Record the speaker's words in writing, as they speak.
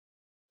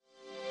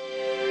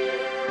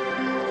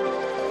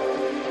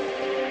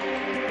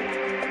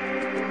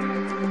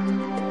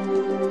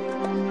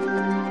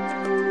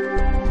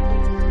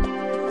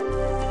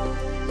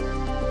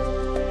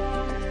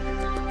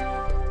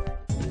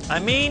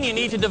mean you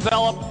need to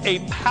develop a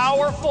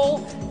powerful,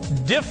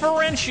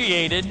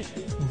 differentiated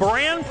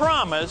brand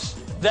promise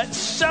that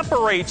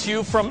separates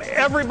you from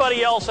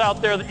everybody else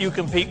out there that you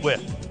compete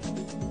with.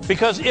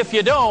 Because if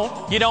you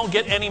don't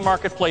get any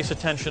marketplace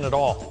attention at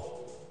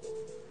all.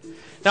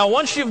 Now,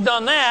 once you've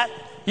done that,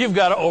 you've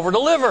got to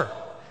over-deliver.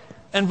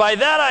 And by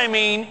that I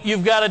mean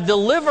you've got to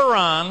deliver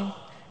on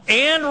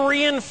and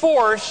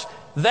reinforce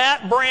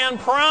that brand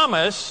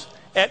promise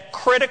at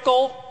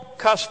critical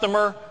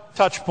customer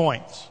touch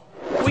points.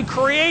 We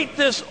create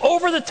this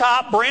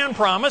over-the-top brand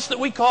promise that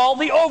we call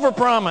the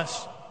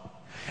overpromise.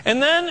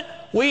 And then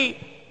we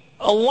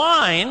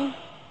align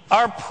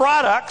our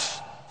products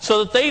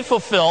so that they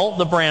fulfill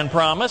the brand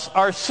promise,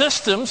 our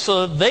systems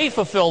so that they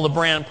fulfill the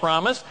brand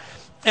promise,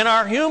 and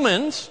our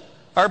humans,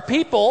 our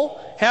people,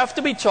 have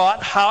to be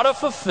taught how to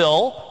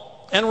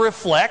fulfill and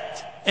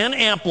reflect and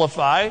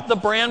amplify the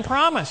brand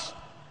promise.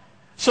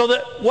 So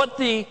that what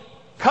the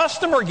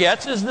customer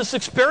gets is this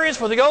experience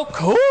where they go,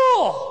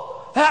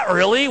 cool, that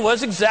really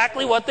was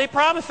exactly what they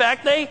promised. In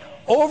fact, they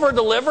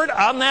over-delivered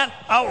on that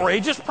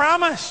outrageous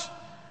promise.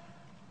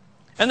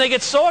 And they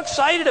get so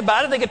excited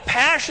about it, they get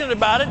passionate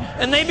about it,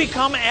 and they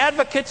become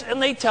advocates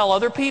and they tell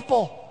other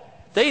people.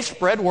 They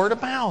spread word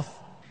of mouth.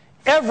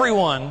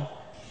 Everyone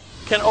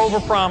can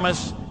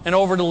overpromise and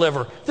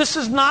overdeliver. This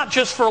is not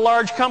just for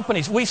large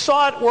companies. We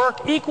saw it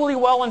work equally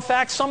well, in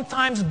fact,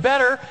 sometimes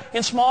better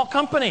in small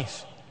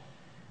companies.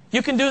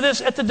 You can do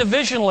this at the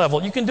division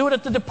level. You can do it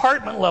at the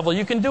department level.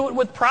 You can do it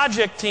with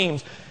project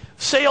teams,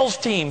 sales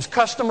teams,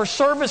 customer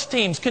service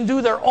teams can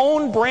do their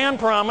own brand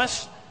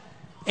promise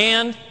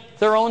and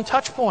their own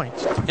touch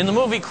points. In the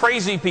movie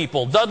Crazy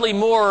People, Dudley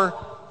Moore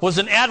was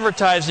an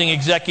advertising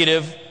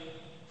executive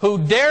who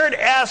dared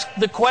ask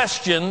the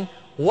question,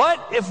 what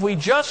if we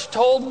just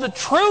told the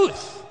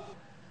truth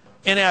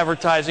in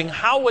advertising?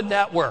 How would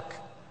that work?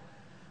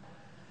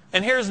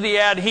 And here's the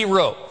ad he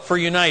wrote for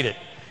United.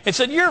 It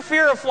said, your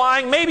fear of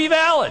flying may be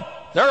valid.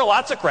 There are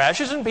lots of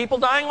crashes and people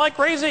dying like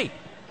crazy.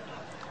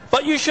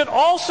 But you should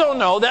also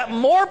know that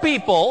more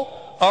people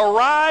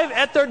arrive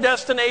at their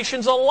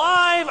destinations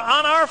alive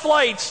on our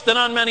flights than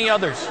on many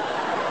others.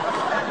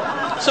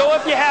 So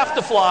if you have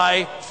to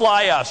fly,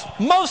 fly us.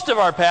 Most of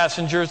our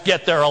passengers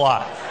get there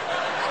alive.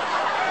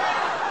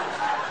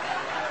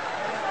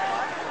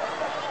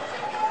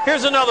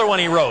 Here's another one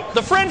he wrote.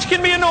 The French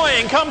can be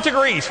annoying. Come to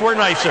Greece. We're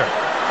nicer.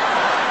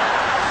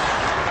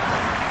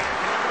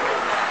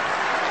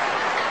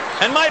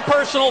 And my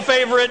personal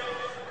favorite,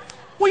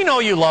 we know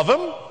you love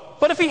him,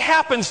 but if he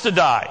happens to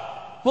die,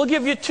 we'll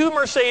give you 2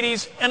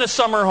 Mercedes and a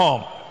summer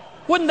home.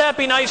 Wouldn't that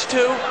be nice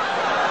too?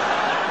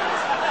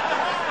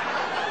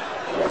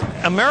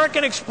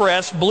 American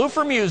Express, Blue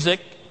for Music,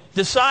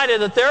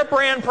 decided that their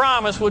brand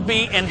promise would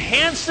be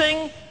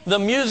enhancing the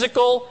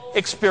musical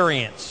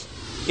experience.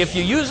 If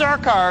you use our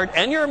card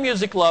and you're a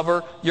music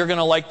lover, you're going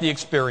to like the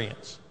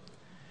experience.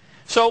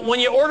 So when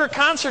you order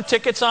concert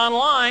tickets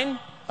online,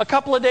 a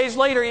couple of days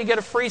later you get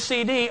a free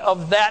CD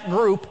of that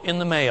group in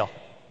the mail.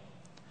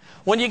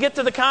 When you get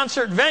to the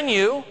concert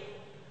venue,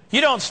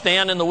 you don't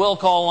stand in the will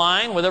call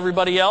line with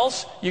everybody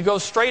else. You go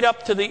straight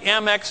up to the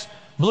Amex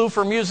Blue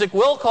for Music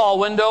will call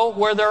window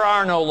where there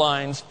are no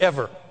lines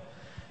ever.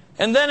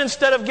 And then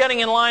instead of getting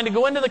in line to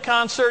go into the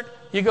concert,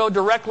 you go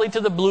directly to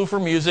the Blue for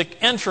Music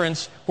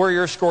entrance where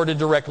you're escorted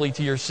directly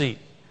to your seat.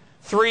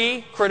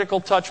 3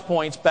 critical touch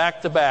points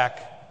back to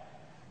back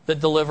that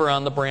deliver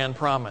on the brand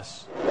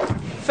promise.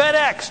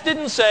 FedEx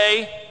didn't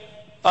say,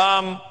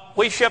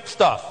 we ship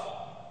stuff.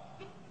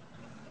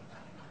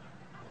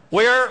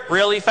 We're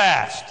really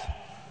fast.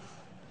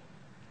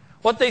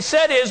 What they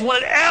said is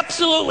when it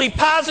absolutely,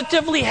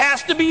 positively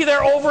has to be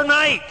there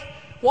overnight.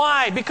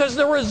 Why? Because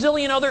there were a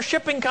zillion other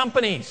shipping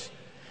companies.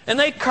 And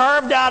they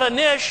carved out a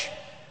niche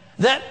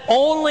that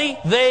only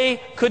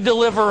they could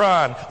deliver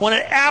on. When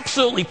it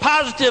absolutely,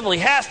 positively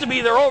has to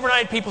be there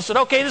overnight, people said,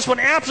 okay, this one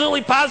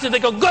absolutely positive. They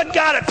go, good,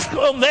 got it,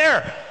 boom,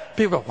 there.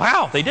 People go,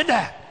 wow, they did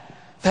that.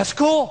 That's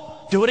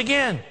cool. Do it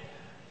again.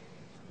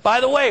 By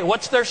the way,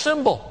 what's their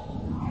symbol?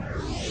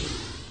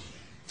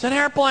 It's an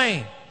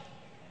airplane.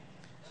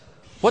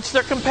 What's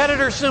their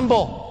competitor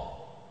symbol?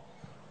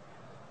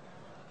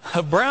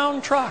 A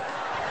brown truck.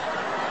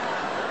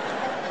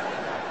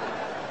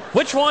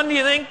 Which one do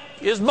you think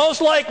is most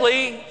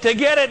likely to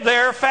get it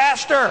there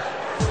faster?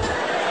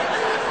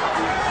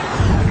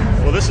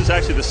 Well, this is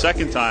actually the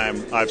second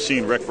time I've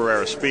seen Rick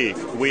Barrera speak.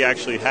 We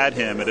actually had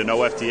him at an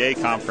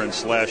OFDA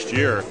conference last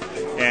year,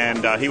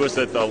 and he was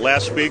the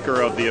last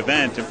speaker of the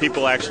event, and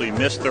people actually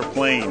missed their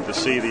plane to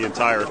see his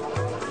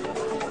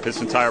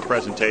entire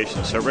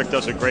presentation. So Rick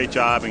does a great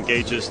job,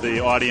 engages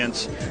the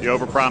audience. The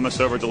overpromise,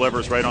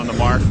 overdelivers right on the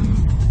mark.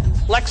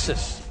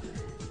 Lexus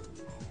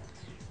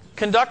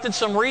conducted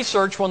some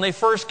research when they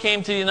first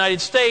came to the United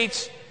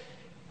States,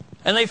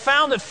 and they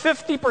found that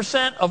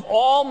 50% of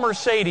all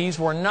Mercedes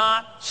were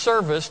not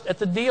serviced at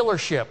the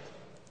dealership.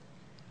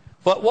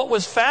 But what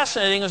was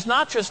fascinating was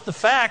not just the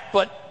fact,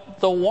 but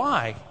the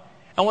why.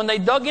 And when they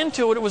dug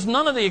into it, it was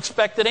none of the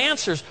expected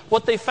answers.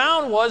 What they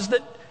found was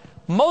that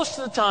Most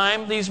of the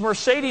time, these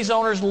Mercedes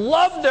owners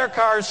loved their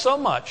cars so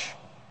much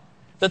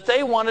that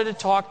they wanted to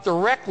talk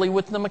directly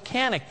with the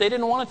mechanic. They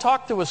didn't want to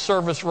talk to a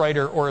service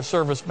writer or a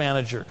service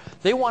manager.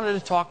 They wanted to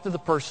talk to the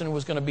person who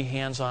was going to be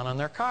hands-on on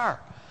their car.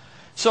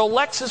 So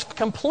Lexus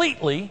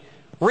completely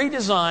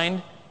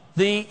redesigned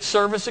the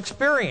service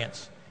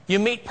experience. You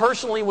meet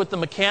personally with the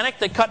mechanic.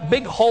 They cut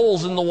big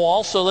holes in the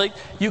wall so that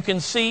you can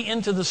see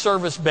into the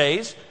service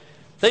bays.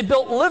 They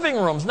built living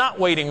rooms, not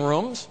waiting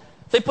rooms.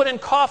 They put in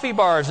coffee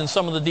bars in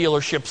some of the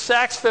dealerships,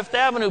 Saks Fifth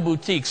Avenue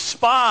boutiques,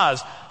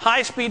 spas,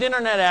 high-speed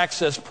internet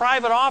access,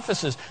 private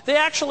offices. They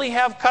actually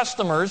have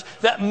customers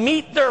that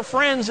meet their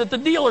friends at the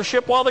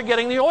dealership while they're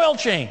getting the oil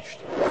changed.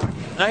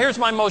 Now here's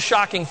my most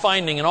shocking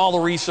finding in all the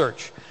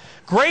research.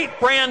 Great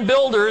brand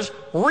builders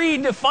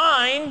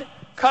redefined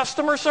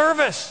customer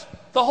service.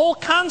 The whole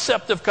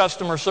concept of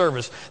customer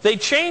service. They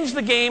changed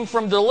the game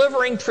from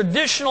delivering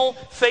traditional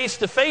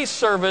face-to-face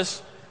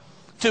service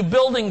to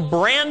building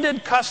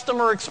branded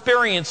customer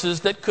experiences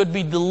that could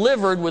be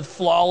delivered with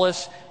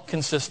flawless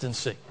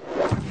consistency.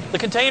 The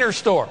Container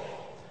Store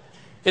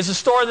is a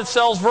store that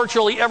sells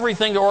virtually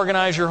everything to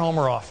organize your home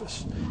or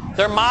office.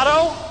 Their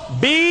motto,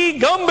 be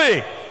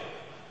Gumby.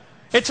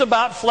 It's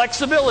about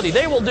flexibility.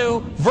 They will do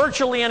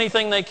virtually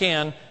anything they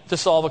can to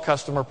solve a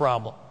customer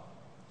problem.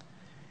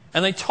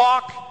 And they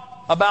talk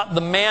about the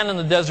man in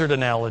the desert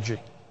analogy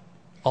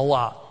a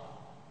lot.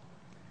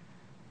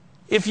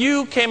 If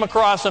you came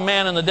across a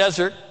man in the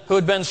desert who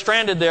had been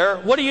stranded there,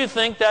 what do you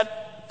think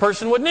that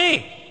person would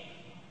need?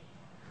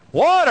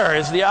 Water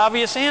is the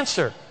obvious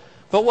answer.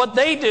 But what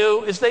they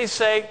do is they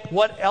say,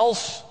 what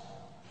else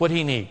would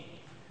he need?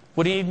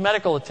 Would he need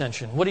medical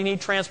attention? Would he need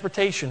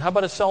transportation? How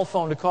about a cell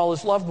phone to call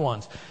his loved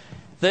ones?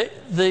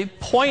 The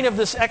point of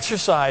this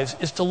exercise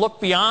is to look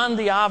beyond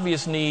the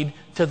obvious need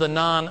to the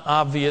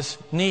non-obvious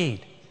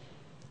need.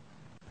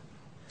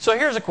 So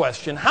here's a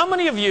question. How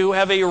many of you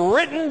have a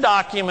written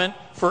document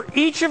for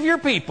each of your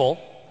people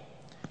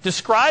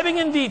describing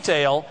in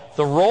detail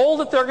the role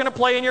that they're going to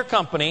play in your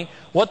company,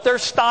 what their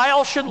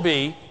style should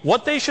be,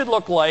 what they should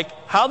look like,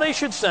 how they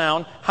should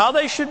sound, how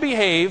they should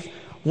behave,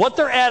 what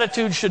their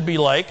attitude should be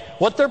like,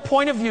 what their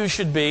point of view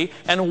should be,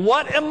 and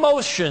what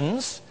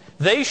emotions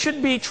they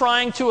should be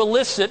trying to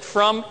elicit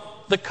from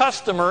the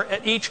customer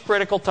at each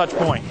critical touch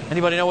point?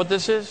 Anybody know what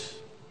this is?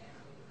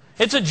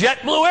 It's a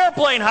JetBlue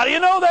airplane. How do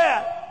you know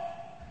that?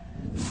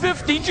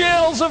 50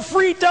 channels of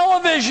free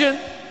television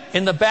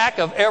in the back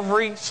of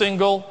every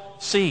single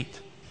seat.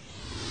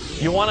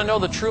 You want to know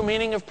the true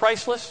meaning of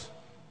priceless?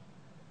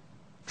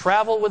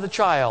 Travel with a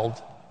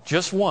child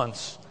just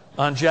once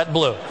on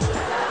JetBlue.